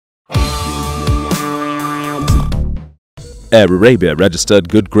Airarabia registered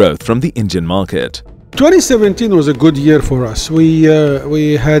good growth from the Indian market. 2017 was a good year for us. We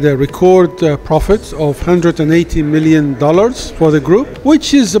had a record profit of $180 million for the group,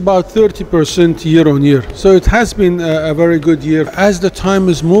 which is about 30% year on year. So it has been a very good year. As the time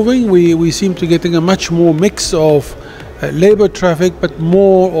is moving, we seem to getting a much more mix of labor traffic, but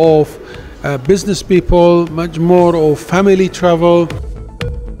more of business people, much more of family travel.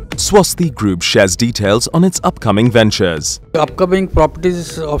 Swosti Group shares details on its upcoming ventures. The upcoming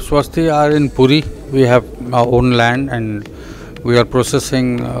properties of Swosti are in Puri. We have our own land and we are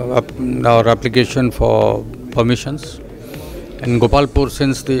processing our application for permissions. In Gopalpur,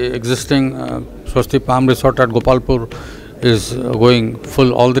 since the existing Swosti Palm Resort at Gopalpur is going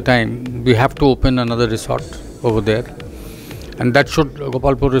full all the time, we have to open another resort over there. And that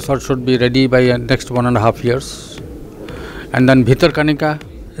Gopalpur resort should be ready by next 1.5 years. And then Bhitarkanika,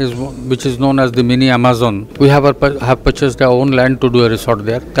 which is known as the mini Amazon. We have purchased our own land to do a resort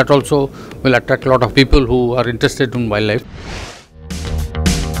there. That also will attract a lot of people who are interested in wildlife.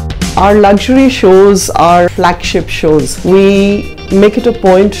 Our luxury shows are flagship shows. We make it a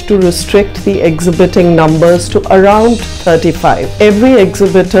point to restrict the exhibiting numbers to around 35. Every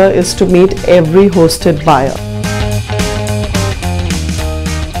exhibitor is to meet every hosted buyer.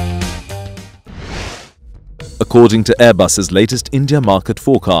 According to Airbus's latest India market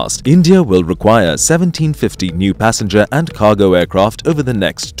forecast, India will require 1750 new passenger and cargo aircraft over the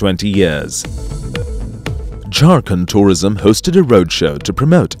next 20 years. Jharkhand Tourism hosted a roadshow to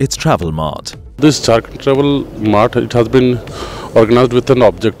promote its travel mart. This Jharkhand Travel Mart, it has been organized with an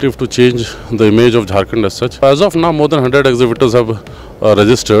objective to change the image of Jharkhand as such. As of now, more than 100 exhibitors have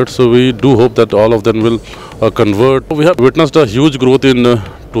registered, so we do hope that all of them will convert. We have witnessed a huge growth in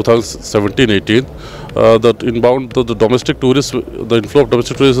 2017-18. The domestic tourists, the inflow of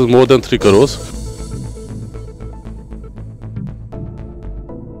domestic tourists is more than 3 crores.